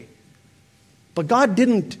 eventually. But God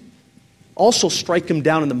didn't also strike him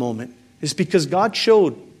down in the moment. It's because God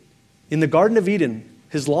showed in the Garden of Eden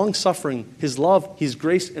his long-suffering, his love, his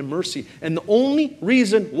grace and mercy. And the only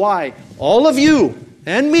reason why all of you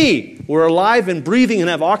and me were alive and breathing and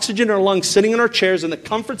have oxygen in our lungs, sitting in our chairs in the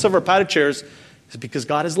comforts of our padded chairs, is because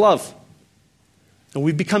God is love. And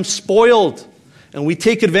we become spoiled. And we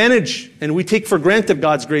take advantage and we take for granted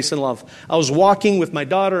God's grace and love. I was walking with my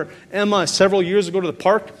daughter, Emma, several years ago to the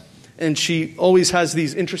park. And she always has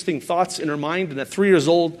these interesting thoughts in her mind. And at 3 years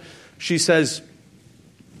old, she says,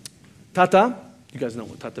 Tata, you guys know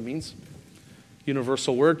what Tata means.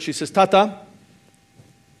 Universal word. She says, Tata,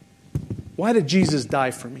 why did Jesus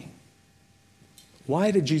die for me?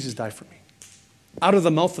 Why did Jesus die for me? Out of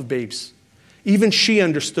the mouth of babes. Even she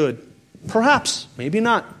understood. Perhaps, maybe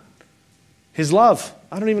not. His love.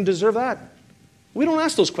 I don't even deserve that. We don't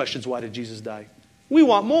ask those questions, why did Jesus die? We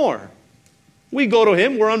want more. We go to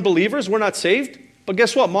him, we're unbelievers, we're not saved. But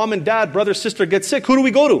guess what? Mom and dad, brother, sister get sick. Who do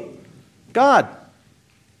we go to? God.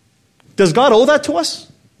 Does God owe that to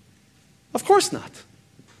us? Of course not.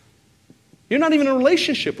 You're not even in a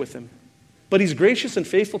relationship with him. But he's gracious and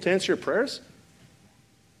faithful to answer your prayers.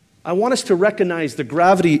 I want us to recognize the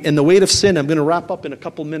gravity and the weight of sin. I'm going to wrap up in a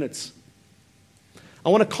couple minutes. I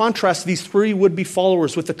want to contrast these three would-be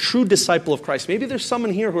followers with a true disciple of Christ. Maybe there's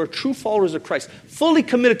someone here who are true followers of Christ, fully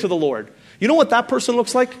committed to the Lord. You know what that person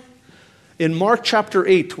looks like? In Mark chapter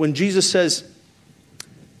 8, when Jesus says,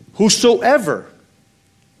 whosoever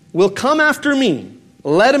will come after me,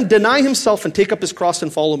 let him deny himself and take up his cross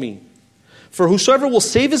and follow me. For whosoever will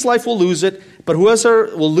save his life will lose it, but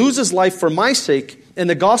whoever will lose his life for my sake and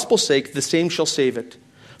the gospel's sake, the same shall save it.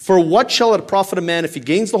 For what shall it profit a man if he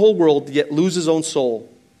gains the whole world, yet lose his own soul?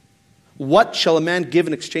 What shall a man give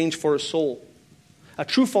in exchange for his soul? A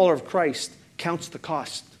true follower of Christ counts the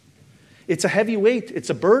cost. It's a heavy weight. It's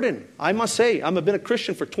a burden. I must say, I've been a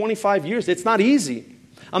Christian for 25 years. It's not easy.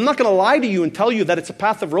 I'm not going to lie to you and tell you that it's a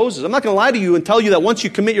path of roses. I'm not going to lie to you and tell you that once you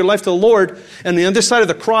commit your life to the Lord and the other side of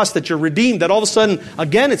the cross that you're redeemed, that all of a sudden,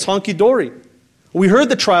 again, it's honky-dory. We heard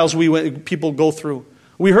the trials people go through.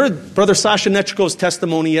 We heard Brother Sasha Nechiko's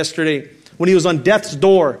testimony yesterday when he was on death's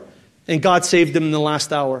door and God saved him in the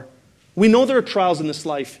last hour. We know there are trials in this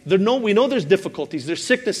life. We know there's difficulties, there's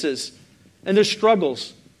sicknesses, and there's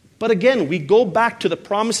struggles. But again, we go back to the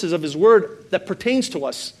promises of his word that pertains to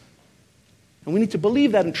us. And we need to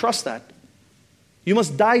believe that and trust that. You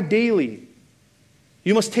must die daily.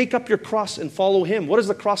 You must take up your cross and follow him. What does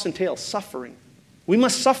the cross entail? Suffering. We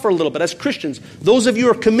must suffer a little bit as Christians. Those of you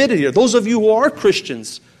who are committed here, those of you who are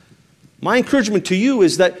Christians, my encouragement to you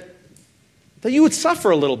is that you would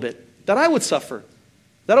suffer a little bit, that I would suffer,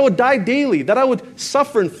 that I would die daily, that I would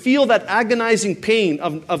suffer and feel that agonizing pain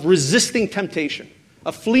of resisting temptation,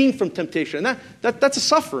 of fleeing from temptation. And that's a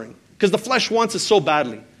suffering because the flesh wants it so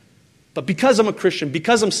badly. But because I'm a Christian,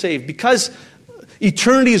 because I'm saved, because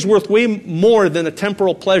eternity is worth way more than a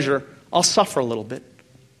temporal pleasure, I'll suffer a little bit.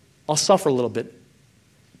 I'll suffer a little bit.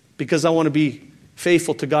 Because I want to be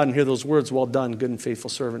faithful to God and hear those words, well done, good and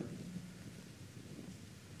faithful servant.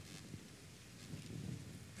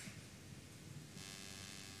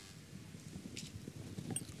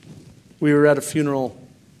 We were at a funeral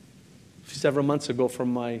several months ago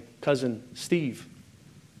from my cousin Steve.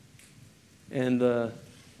 And the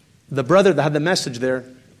brother that had the message there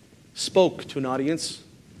spoke to an audience.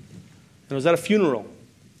 And it was at a funeral.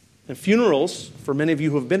 And funerals, for many of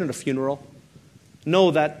you who have been at a funeral,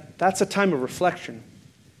 know that that's a time of reflection.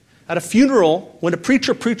 At a funeral, when a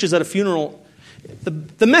preacher preaches at a funeral,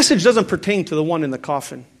 the message doesn't pertain to the one in the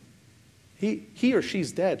coffin. He or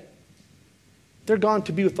she's dead. They're gone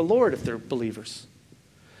to be with the Lord if they're believers.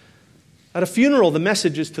 At a funeral, the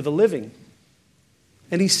message is to the living.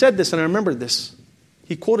 And he said this, and I remember this.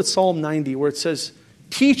 He quoted Psalm 90, where it says,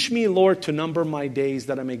 "Teach me, Lord, to number my days,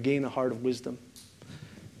 that I may gain a heart of wisdom."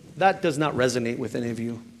 That does not resonate with any of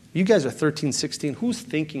you. You guys are 13, 16. Who's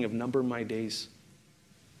thinking of number my days?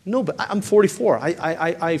 No, but I'm 44.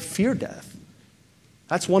 I fear death.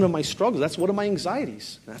 That's one of my struggles. That's one of my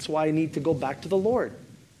anxieties. That's why I need to go back to the Lord.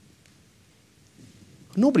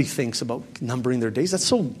 Nobody thinks about numbering their days. That's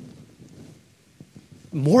so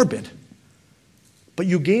morbid. But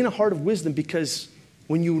you gain a heart of wisdom because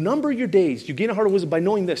when you number your days, you gain a heart of wisdom by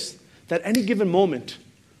knowing this, that any given moment,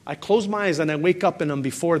 I close my eyes and I wake up and I'm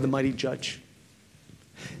before the mighty judge.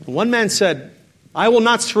 And one man said, "I will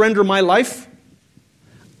not surrender my life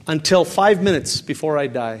until 5 minutes before I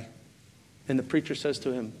die." And the preacher says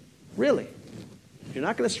to him, "Really? You're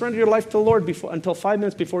not going to surrender your life to the Lord until 5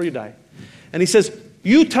 minutes before you die?" And he says,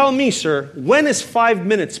 "You tell me, sir, when is 5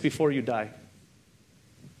 minutes before you die?"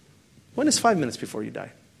 When is 5 minutes before you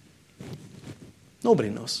die? Nobody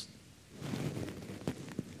knows.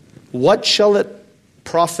 What shall it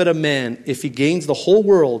profit a man if he gains the whole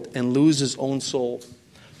world and lose his own soul?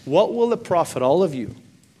 What will it profit all of you,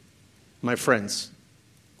 my friends?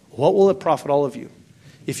 What will it profit all of you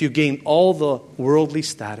if you gain all the worldly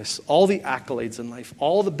status, all the accolades in life,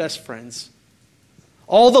 all the best friends,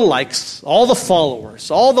 all the likes, all the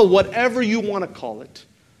followers, all the whatever you want to call it,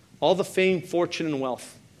 all the fame, fortune, and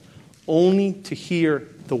wealth, only to hear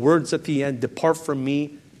the words at the end, "Depart from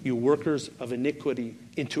me, you workers of iniquity,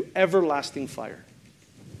 into everlasting fire"?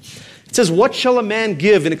 It says, what shall a man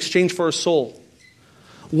give in exchange for a soul?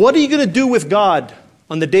 What are you going to do with God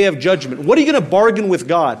on the day of judgment? What are you going to bargain with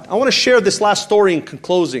God? I want to share this last story in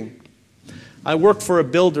closing. I worked for a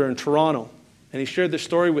builder in Toronto, and he shared this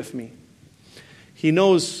story with me. He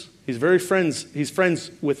knows, he's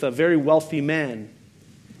friends with a very wealthy man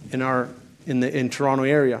in Toronto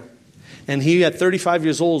area. And he, at 35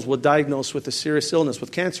 years old, was diagnosed with a serious illness,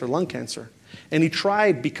 with cancer, lung cancer. And he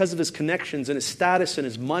tried, because of his connections and his status and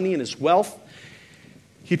his money and his wealth,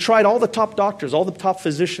 he tried all the top doctors, all the top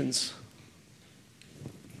physicians.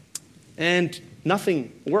 And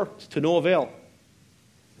nothing worked, to no avail.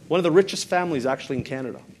 One of the richest families actually in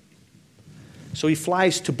Canada. So he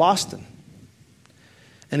flies to Boston.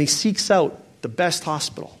 And he seeks out the best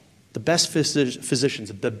hospital, the best physicians,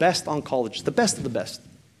 the best oncologists, the best of the best.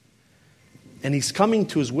 And he's coming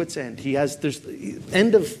to his wit's end. There's the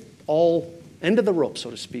end of the rope,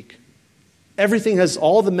 so to speak.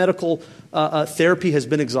 All the medical therapy has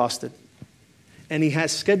been exhausted. And he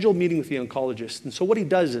has scheduled meeting with the oncologist. And so what he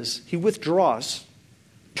does is he withdraws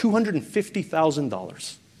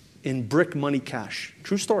 $250,000 in brick money cash.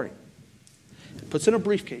 True story. Puts in a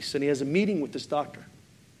briefcase, and he has a meeting with this doctor.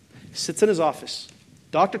 He sits in his office.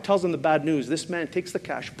 Doctor tells him the bad news. This man takes the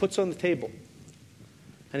cash, puts it on the table,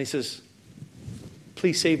 and he says,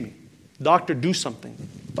 "Please save me. Doctor, do something."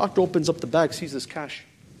 Doctor opens up the bag, sees this cash.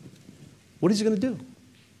 What is he going to do?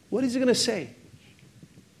 What is he going to say?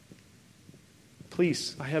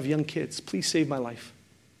 "Please, I have young kids. Please save my life."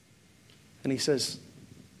 And he says,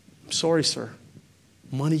 "I'm sorry, sir.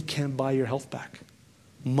 Money can't buy your health back.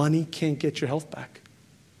 Money can't get your health back."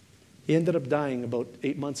 He ended up dying about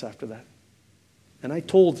 8 months after that. And I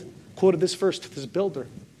quoted this verse to this builder.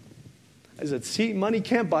 I said, "See, money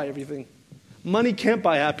can't buy everything. Money can't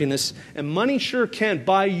buy happiness, and money sure can't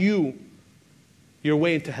buy you your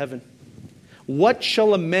way into heaven. What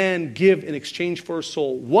shall a man give in exchange for a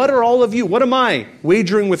soul?" What are all of you? What am I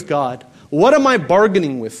wagering with God? What am I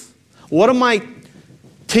bargaining with? What am I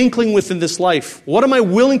tinkling with in this life? What am I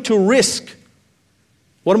willing to risk?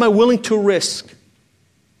 What am I willing to risk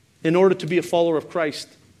in order to be a follower of Christ?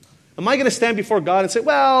 Am I going to stand before God and say,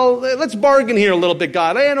 "Well, let's bargain here a little bit,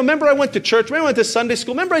 God. Remember I went to church. Remember I went to Sunday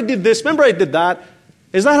school. Remember I did this. Remember I did that."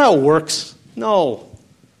 Is that how it works? No.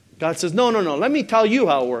 God says, no. Let me tell you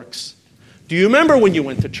how it works. Do you remember when you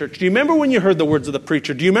went to church? Do you remember when you heard the words of the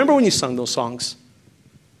preacher? Do you remember when you sung those songs?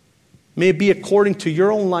 May it be according to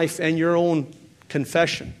your own life and your own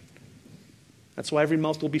confession. That's why every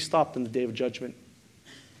mouth will be stopped in the day of judgment.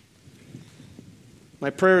 My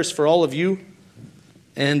prayer is for all of you.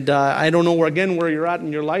 And I don't know where you're at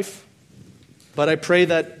in your life. But I pray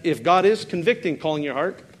that if God is convicting, calling your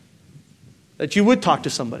heart, that you would talk to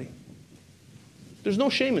somebody. There's no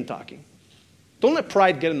shame in talking. Don't let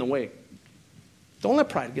pride get in the way. Don't let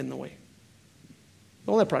pride get in the way.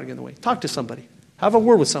 Don't let pride get in the way. Talk to somebody. Have a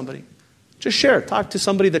word with somebody. Just share it. Talk to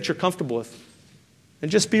somebody that you're comfortable with.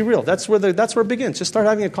 And just be real. That's where it begins. Just start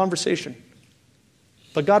having a conversation.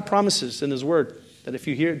 But God promises in His Word that if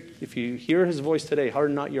you hear His voice today,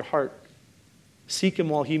 harden not your heart. Seek Him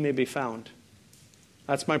while He may be found.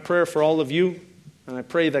 That's my prayer for all of you. And I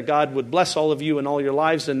pray that God would bless all of you in all your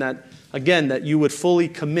lives, and that, again, that you would fully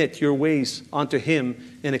commit your ways onto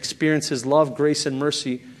Him and experience His love, grace, and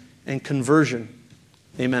mercy and conversion.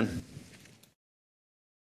 Amen.